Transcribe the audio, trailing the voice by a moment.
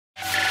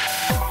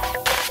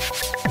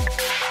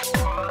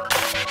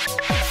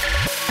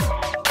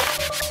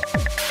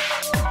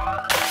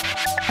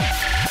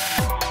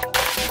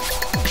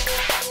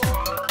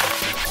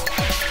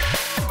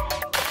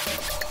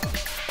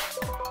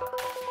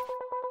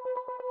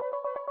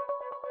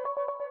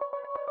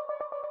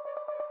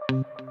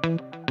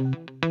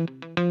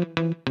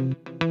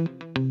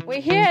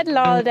We're here at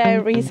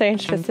Lauderdale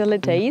Research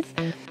Facilities.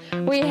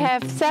 We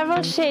have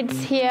several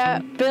sheds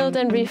here built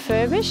and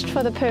refurbished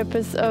for the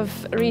purpose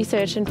of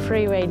research in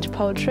free-range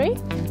poultry.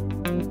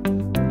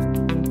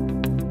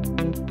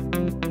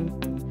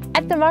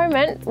 At the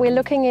moment, we're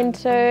looking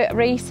into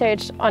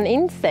research on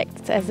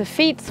insects as a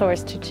feed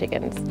source to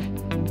chickens.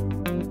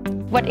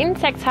 What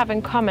insects have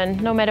in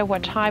common, no matter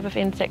what type of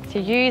insects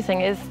you're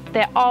using, is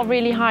they're all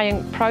really high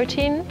in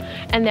protein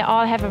and they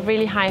all have a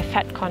really high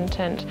fat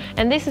content.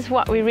 And this is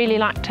what we really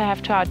like to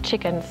have to our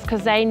chickens,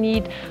 because they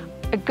need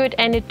a good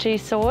energy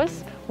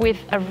source with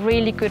a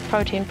really good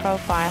protein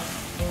profile.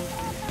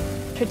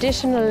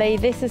 Traditionally,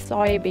 this is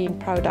soybean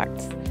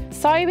products.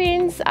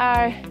 Soybeans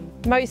are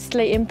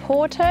mostly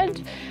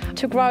imported.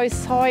 To grow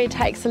soy, it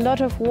takes a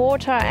lot of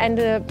water and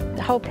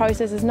the whole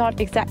process is not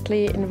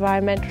exactly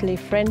environmentally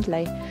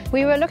friendly.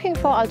 We were looking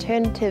for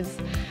alternatives,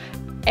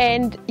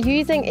 and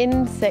using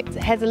insects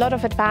has a lot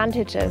of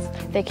advantages.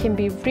 They can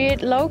be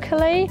reared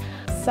locally,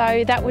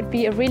 so that would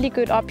be a really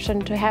good option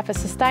to have a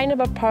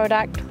sustainable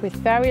product with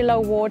very low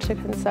water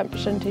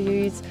consumption to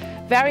use,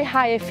 very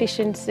high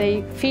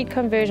efficiency, feed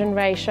conversion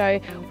ratio,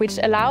 which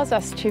allows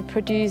us to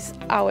produce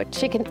our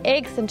chicken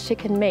eggs and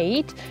chicken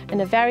meat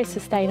in a very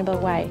sustainable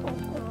way.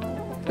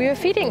 We were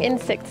feeding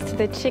insects to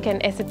the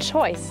chicken as a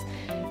choice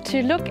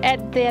to look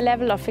at their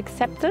level of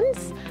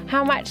acceptance,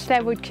 how much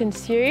they would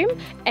consume,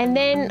 and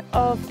then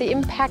of the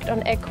impact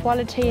on egg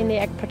quality and the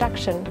egg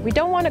production. We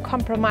don't want to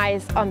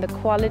compromise on the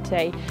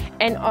quality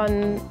and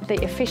on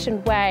the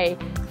efficient way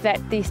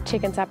that these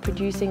chickens are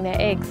producing their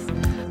eggs.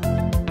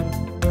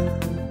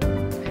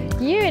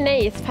 UNE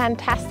is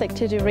fantastic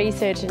to do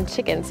research in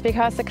chickens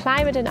because the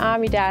climate in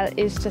Armidale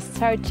is just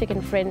so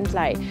chicken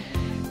friendly.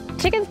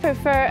 Chickens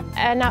prefer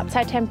an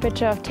outside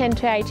temperature of 10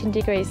 to 18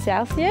 degrees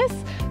Celsius,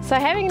 so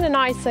having a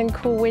nice and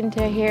cool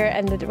winter here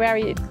and the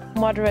very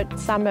moderate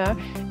summer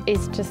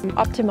is just an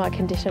optimal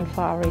condition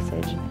for our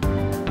research.